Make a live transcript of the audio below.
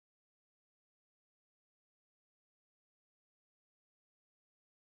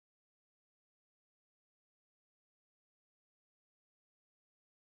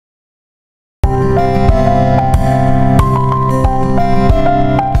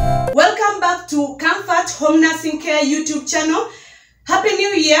to Comfort Home Nursing Care YouTube channel. Happy New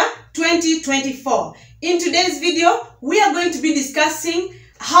Year 2024. In today's video, we are going to be discussing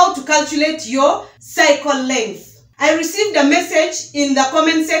how to calculate your cycle length. I received a message in the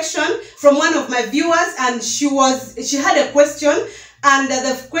comment section from one of my viewers, and she had a question, and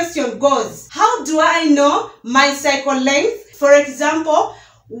the question goes, how do I know my cycle length? For example,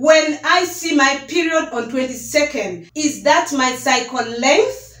 when I see my period on 22nd, is that my cycle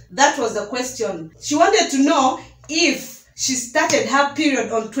length? That was the question. She wanted to know if she started her period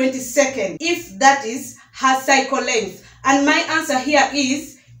on 22nd, if that is her cycle length. And my answer here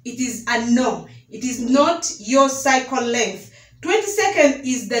is, it is a no. It is not your cycle length. 22nd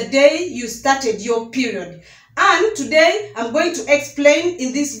is the day you started your period. And today, I'm going to explain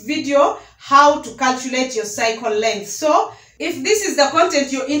in this video how to calculate your cycle length. So, if this is the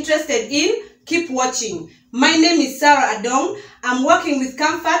content you're interested in, keep watching. My name is Sarah Adong. I'm working with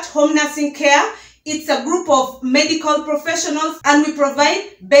Comfort Home Nursing Care. It's a group of medical professionals, and we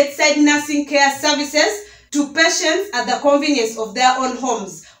provide bedside nursing care services to patients at the convenience of their own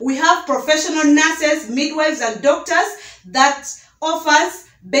homes. We have professional nurses, midwives, and doctors that offers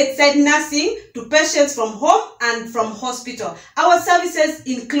bedside nursing to patients from home and from hospital. Our services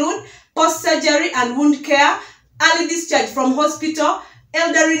include post-surgery and wound care, early discharge from hospital,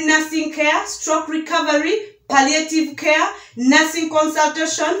 elderly nursing care, stroke recovery, palliative care, nursing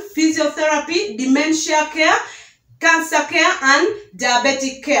consultation, physiotherapy, dementia care, cancer care, and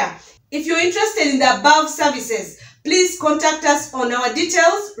diabetic care. If you're interested in the above services, please contact us on our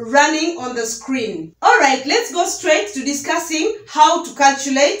details running on the screen. Alright, let's go straight to discussing how to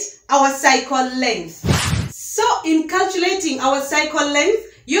calculate our cycle length. So, in calculating our cycle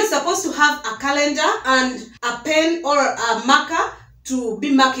length, you're supposed to have a calendar and a pen or a marker to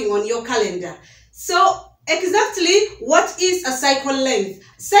be marking on your calendar. So, exactly what is a cycle length?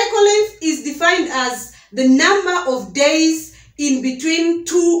 Cycle length is defined as the number of days in between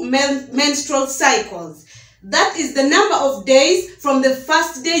two menstrual cycles. That is the number of days from the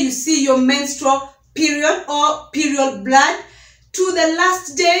first day you see your menstrual period or period blood to the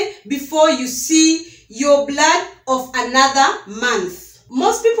last day before you see your blood of another month.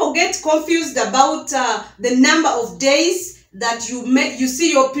 Most people get confused about the number of days that you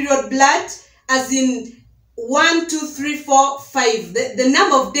see your period blood, as in 1, 2, 3, 4, 5. The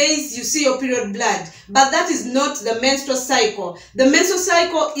number of days you see your period blood. But that is not the menstrual cycle. The menstrual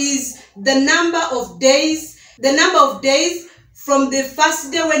cycle is the number of days from the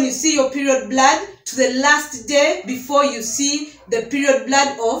first day when you see your period blood to the last day before you see the period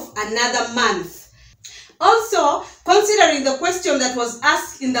blood of another month. Also, considering the question that was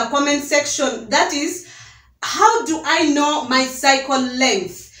asked in the comment section, that is, how do I know my cycle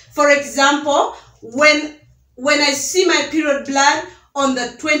length? For example, when I see my period blood on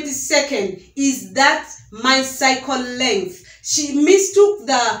the 22nd, is that my cycle length? She mistook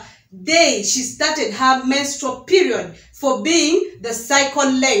the day she started her menstrual period for being the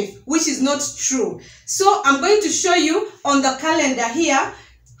cycle length, which is not true. So I'm going to show you on the calendar here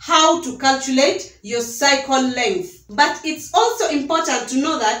how to calculate your cycle length. But it's also important to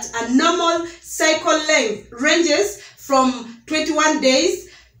know that a normal cycle length ranges from 21 days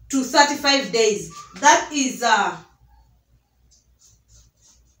to 35 days. That is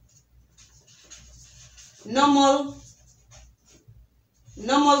normal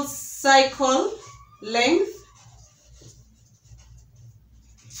cycle length.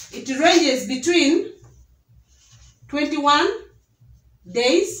 It ranges between 21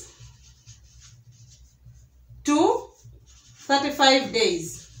 days to 35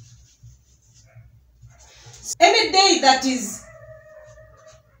 days. Any day that is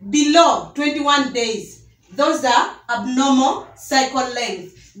below 21 days, those are abnormal cycle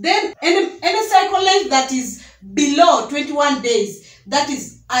length. Then any cycle length that is below 21 days, that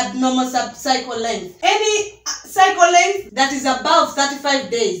is abnormal cycle length. Any cycle length that is above 35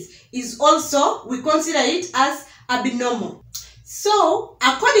 days is also, we consider it as abnormal. So,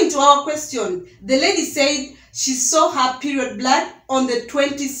 according to our question, the lady said she saw her period blood on the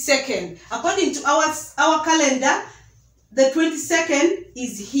 22nd. According to our calendar, the 22nd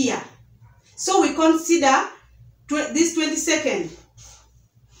is here. So we consider this 22nd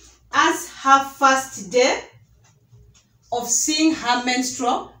as her first day of seeing her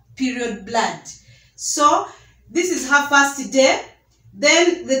menstrual period blood. So this is her first day.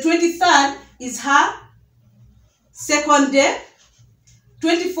 Then the 23rd is her second day.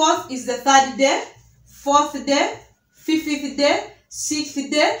 24th is the third day. 4th day, 5th day, 6th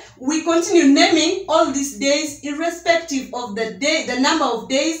day. We continue naming all these days irrespective of the day, the number of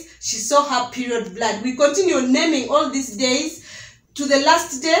days she saw her period blood. We continue naming all these days to the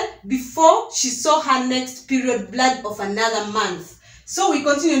last day before she saw her next period blood of another month. So we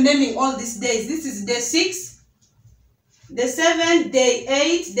continue naming all these days. This is day 6, day 7, day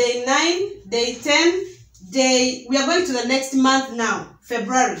 8, day 9, day 10, we are going to the next month now,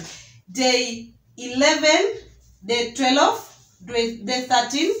 February. Day 11, day 12, day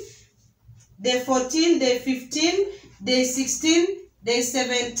 13, day 14, day 15, day 16, day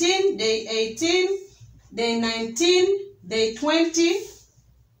 17, day 18, day 19, day 20,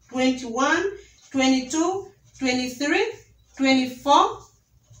 21, 22, 23, 24,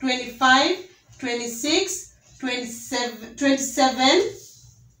 25, 26, 27,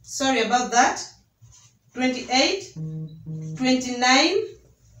 sorry about that, 28, 29,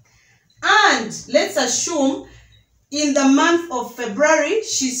 and let's assume in the month of February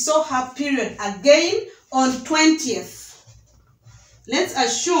she saw her period again on 20th. Let's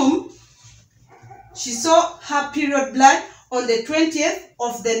assume she saw her period blood on the 20th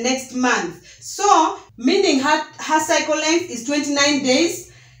of the next month. So, meaning her cycle length is 29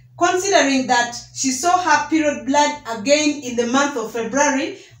 days, considering that she saw her period blood again in the month of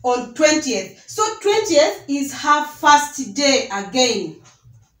February on 20th. So, 20th is her first day again.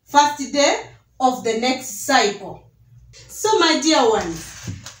 First day of the next cycle. So, my dear ones,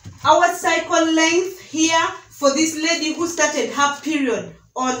 our cycle length here for this lady who started her period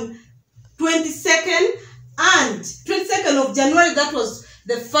on 22nd of January, that was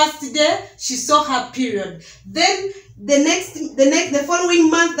the first day she saw her period. Then the following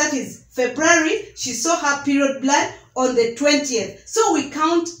month, that is February, she saw her period blood on the 20th. So we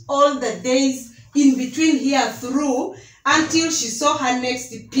count all the days in between here through until she saw her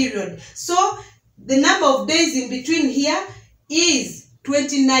next period. So the number of days in between here is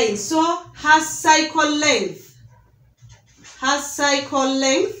 29. So her cycle length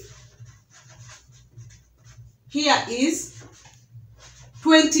here is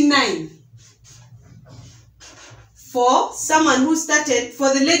 29. For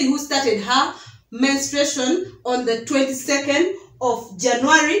the lady who started her menstruation on the 22nd of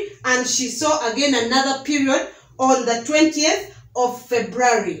January and she saw again another period on the 20th of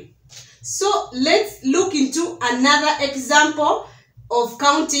February. So let's look into another example of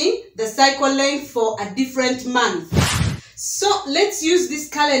counting the cycle length for a different month. So let's use this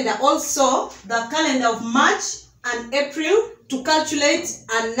calendar also, the calendar of March and April, to calculate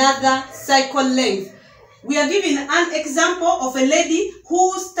another cycle length. We are given an example of a lady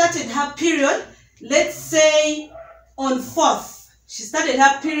who started her period, let's say on 4th. She started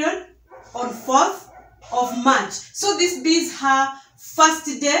her period on 4th of March. So this is her first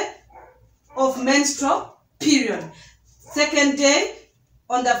day of menstrual period. Second day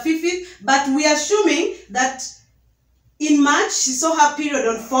on the 5th, but we are assuming that in March she saw her period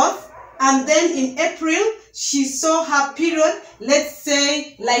on 4th, and then in April she saw her period, let's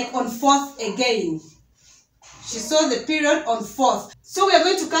say like on 4th again. She saw the period on 4th. So we are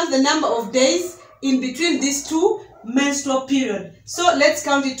going to count the number of days in between these two menstrual periods. So let's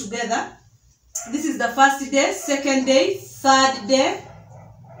count it together. This is the first day, second day, third day,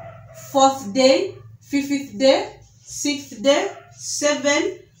 fourth day, fifth day, sixth day,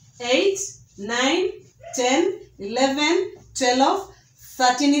 7, 8, 9, 10, 11, 12,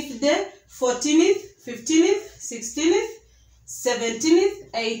 13th day, 14th, 15th, 16th,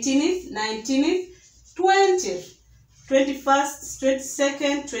 17th, 18th, 19th, 20th, 21st,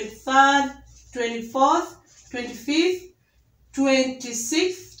 22nd, 23rd, 24th, 25th,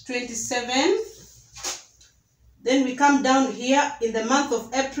 26th, 27th. Then we come down here in the month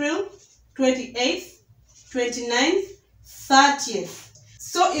of April, 28th, 29th, 30th.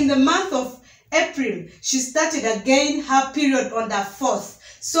 So in the month of April, she started again her period on the 4th.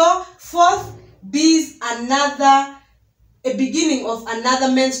 So 4th is a beginning of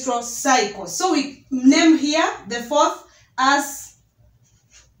another menstrual cycle. So we name here the 4th as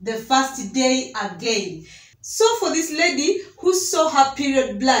the first day again. So for this lady who saw her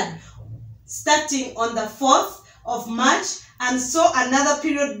period blood starting on the 4th of March and saw another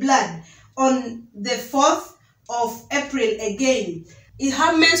period blood on the 4th of April again,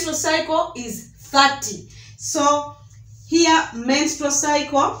 her menstrual cycle is 30. So here menstrual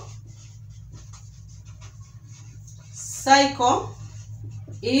cycle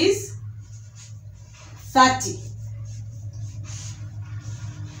is 30.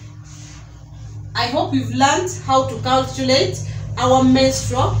 I hope you've learned how to calculate our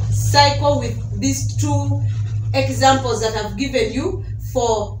menstrual cycle with these two examples that I've given you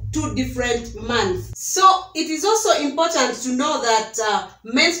for two different months. So it is also important to know that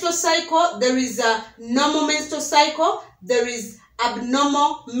menstrual cycle, there is a normal menstrual cycle, there is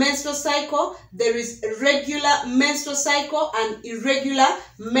abnormal menstrual cycle, there is regular menstrual cycle, and irregular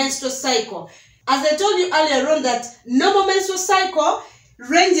menstrual cycle. As I told you earlier on, that normal menstrual cycle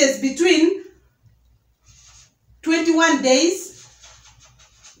ranges between 21 days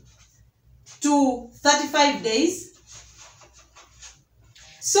to 35 days.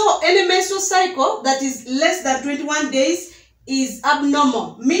 So any menstrual cycle that is less than 21 days is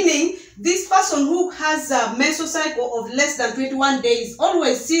abnormal, meaning this person who has a menstrual cycle of less than 21 days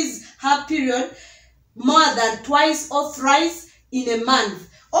always sees her period more than twice or thrice in a month.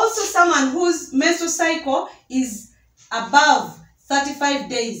 Also, someone whose menstrual cycle is above 35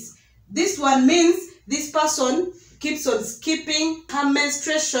 days. This one means this person keeps on skipping her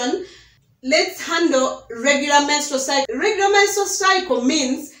menstruation. Let's handle regular menstrual cycle. Regular menstrual cycle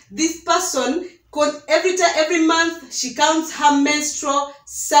means this person every month she counts her menstrual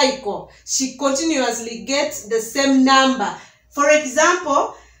cycle. She continuously gets the same number. For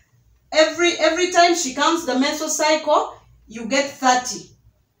example, every time she counts the menstrual cycle, you get 30.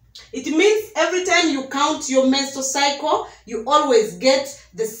 It means every time you count your menstrual cycle, you always get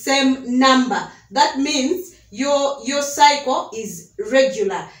the same number. That means your cycle is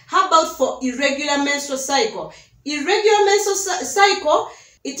regular. How about for irregular menstrual cycle? Irregular menstrual cycle,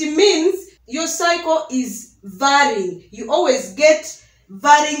 it means your cycle is varying. You always get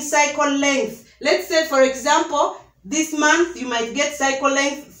varying cycle length. Let's say, for example, this month you might get cycle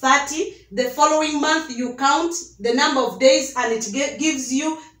length 30. The following month you count the number of days and it gives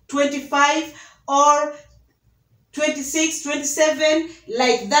you 25 or 26, 27,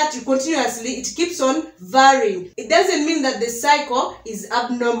 like that. You continuously, it keeps on varying. It doesn't mean that the cycle is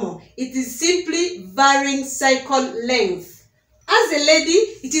abnormal. It is simply varying cycle length. As a lady,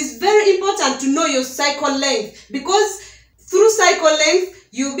 it is very important to know your cycle length, because through cycle length,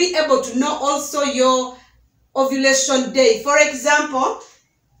 you'll be able to know also your ovulation day. For example,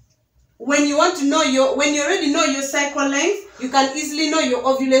 when you already know your cycle length, you can easily know your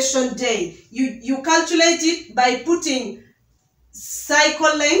ovulation day. You calculate it by putting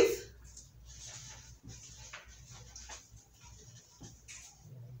cycle length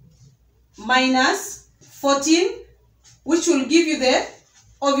minus 14, which will give you the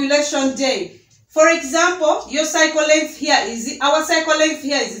ovulation day. For example, your cycle length here is, our cycle length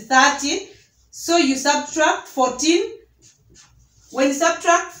here is 30. So you subtract 14. When you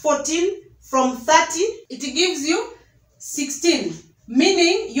subtract 14 from 30, it gives you 16,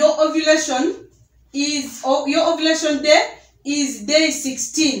 meaning your ovulation day is day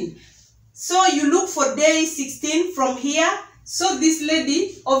 16. So you look for day 16 from here. So this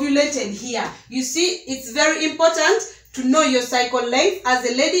lady ovulated here. You see, it's very important to know your cycle length as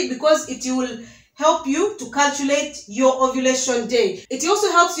a lady, because it will help you to calculate your ovulation day. It also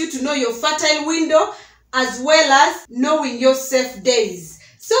helps you to know your fertile window, as well as knowing your safe days.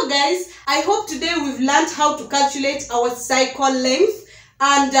 So guys, I hope today we've learned how to calculate our cycle length,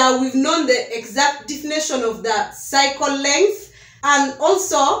 and we've known the exact definition of the cycle length, and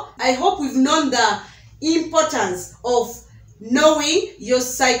also I hope we've known the importance of knowing your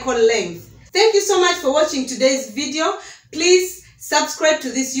cycle length. Thank you so much for watching today's video. Please subscribe to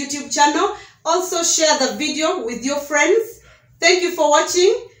this YouTube channel. Also share the video with your friends. Thank you for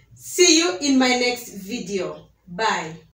watching. See you in my next video. Bye.